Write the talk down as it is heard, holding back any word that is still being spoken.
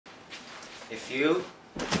If you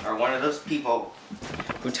are one of those people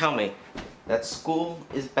who tell me that school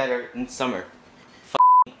is better in summer,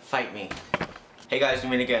 fight me. Hey guys, we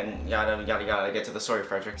meet again. Yada yada yada. Get to the story,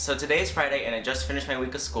 Frederic. So today is Friday and I just finished my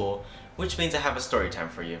week of school, which means I have a story time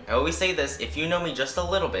for you. I always say this, if you know me just a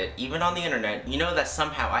little bit, even on the internet, you know that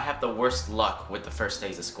somehow I have the worst luck with the first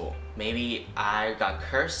days of school. Maybe I got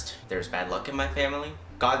cursed, there's bad luck in my family.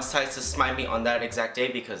 God decides to smite me on that exact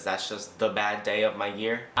day because that's just the bad day of my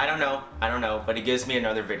year. I don't know, but it gives me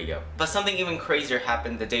another video. But something even crazier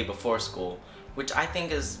happened the day before school, which I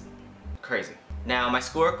think is crazy. Now, my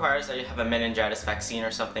school requires that you have a meningitis vaccine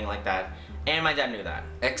or something like that, and my dad knew that.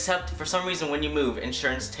 Except, for some reason, when you move,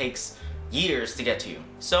 insurance takes years to get to you.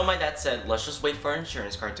 So my dad said, let's just wait for our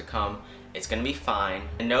insurance card to come, it's gonna be fine.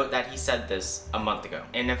 And note that he said this a month ago.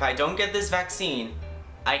 And if I don't get this vaccine,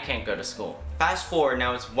 I can't go to school. Fast forward,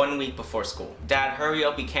 now it's 1 week before school. Dad, hurry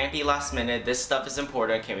up, we can't be last minute, this stuff is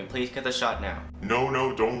important, can we please get the shot now?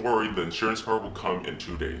 No, don't worry, the insurance card will come in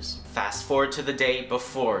 2 days. Fast forward to the day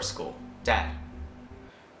before school. Dad,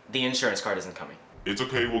 the insurance card isn't coming. It's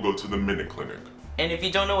okay, we'll go to the Minute Clinic. And if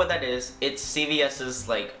you don't know what that is, it's CVS's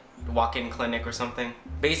like walk-in clinic or something.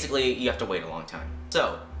 Basically, you have to wait a long time.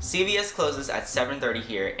 So, CVS closes at 7:30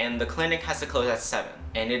 here and the clinic has to close at 7.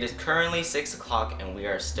 And it is currently 6 o'clock and we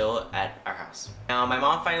are still at our house. Now, my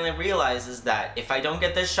mom finally realizes that if I don't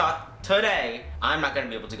get this shot today, I'm not gonna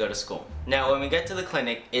be able to go to school. Now, when we get to the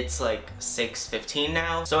clinic, it's like 6:15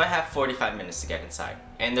 now, so I have 45 minutes to get inside.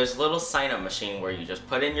 And there's a little sign-up machine where you just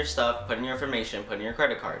put in your stuff, put in your information, put in your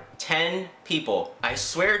credit card. 10 people. I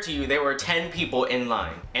swear to you, there were 10 people in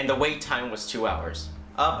line, and the wait time was 2 hours.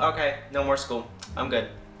 Okay, no more school. I'm good.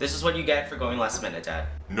 This is what you get for going last minute, Dad.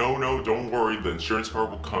 No, don't worry, the insurance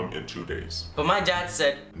card will come in 2 days. But my dad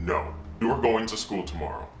said, no, you are going to school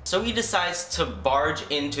tomorrow. So he decides to barge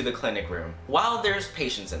into the clinic room while there's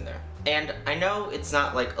patients in there. And I know it's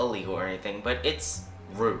not like illegal or anything, but it's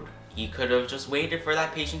rude. He could have just waited for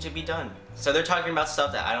that patient to be done. So they're talking about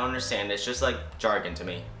stuff that I don't understand. It's just like jargon to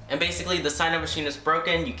me. And basically the sign-up machine is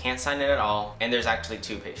broken, you can't sign it at all, and there's actually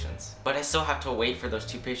 2 patients. But I still have to wait for those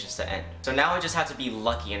 2 patients to end. So now I just have to be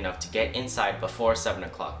lucky enough to get inside before 7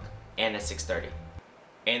 o'clock, and at 6:30.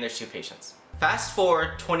 And there's 2 patients. Fast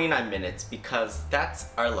forward 29 minutes because that's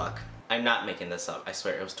our luck. I'm not making this up, I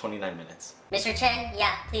swear, it was 29 minutes. Mr. Chen,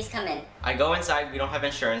 yeah, please come in. I go inside, we don't have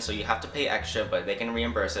insurance, so you have to pay extra, but they can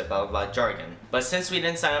reimburse it, blah blah blah jargon. But since we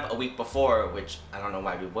didn't sign up a week before, which I don't know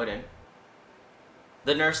why we wouldn't,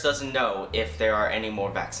 the nurse doesn't know if there are any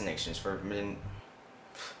more vaccinations for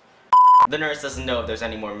the nurse doesn't know if there's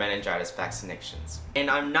any more meningitis vaccinations. And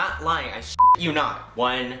I'm not lying, I you not.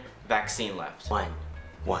 1 vaccine left.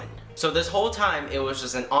 One. So this whole time, it was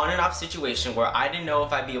just an on and off situation where I didn't know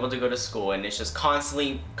if I'd be able to go to school, and it's just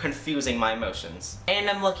constantly confusing my emotions. And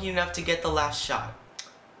I'm lucky enough to get the last shot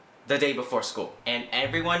the day before school. And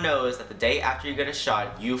everyone knows that the day after you get a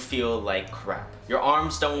shot, you feel like crap. Your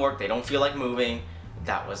arms don't work, they don't feel like moving.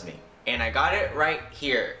 That was me. And I got it right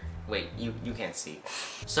here. Wait, you can't see.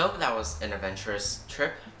 So that was an adventurous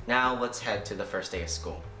trip. Now let's head to the first day of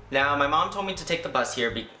school. Now my mom told me to take the bus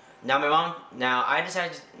here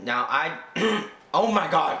oh my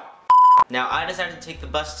god! Now I decided to take the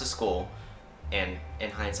bus to school, and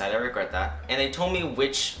in hindsight I regret that. And they told me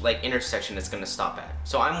which like intersection it's gonna stop at.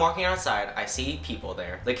 So I'm walking outside, I see people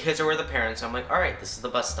there. The kids are with the parents, so I'm like, alright, this is the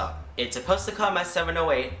bus stop. It's supposed to come at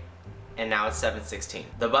 7:08, and now it's 7:16.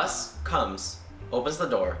 The bus comes, opens the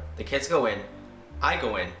door, the kids go in, I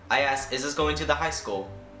go in. I asked, is this going to the high school?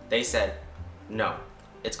 They said, no.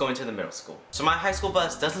 It's going to the middle school. So my high school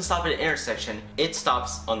bus doesn't stop at an intersection, it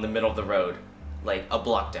stops on the middle of the road, like a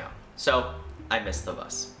block down. So I missed the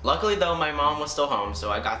bus. Luckily though, my mom was still home,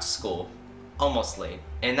 so I got to school almost late.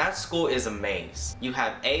 And that school is a maze. You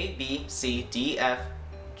have A, B, C, D, F,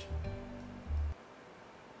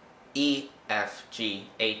 E, F, G,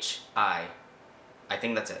 H, I. I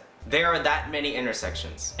think that's it. There are that many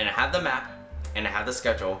intersections. And I have the map, and I have the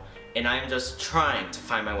schedule, and I'm just trying to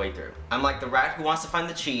find my way through. I'm like the rat who wants to find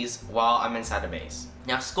the cheese while I'm inside a maze.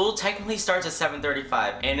 Now school technically starts at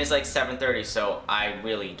 7:35 and it's like 7:30, so I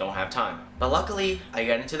really don't have time. But luckily I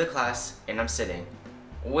get into the class and I'm sitting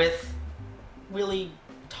with really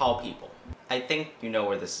tall people. I think you know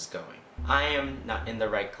where this is going. I am not in the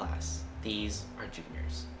right class. These are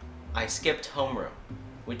juniors. I skipped homeroom,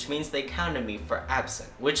 which means they counted me for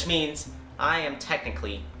absent, which means I am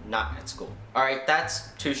technically not at school. Alright,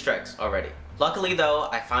 that's 2 strikes already. Luckily though,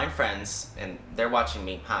 I find friends and they're watching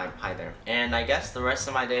me. Hi there. And I guess the rest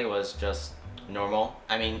of my day was just normal.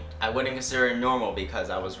 I mean, I wouldn't consider it normal because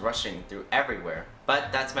I was rushing through everywhere.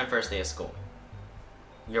 But that's my first day of school.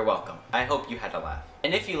 You're welcome. I hope you had a laugh.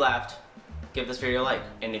 And if you laughed, give this video a like.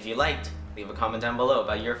 And if you liked, leave a comment down below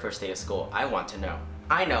about your first day of school. I want to know.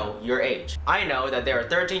 I know your age. I know that there are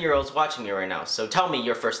 13-year-olds watching me right now, so tell me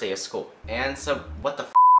your first day of school. And so, what the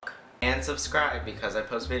f***? And subscribe, because I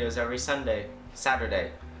post videos every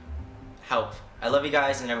Saturday. Help. I love you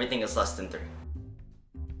guys, and everything is less than 3.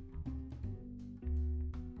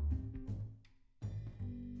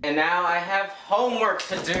 And now I have homework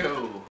to do.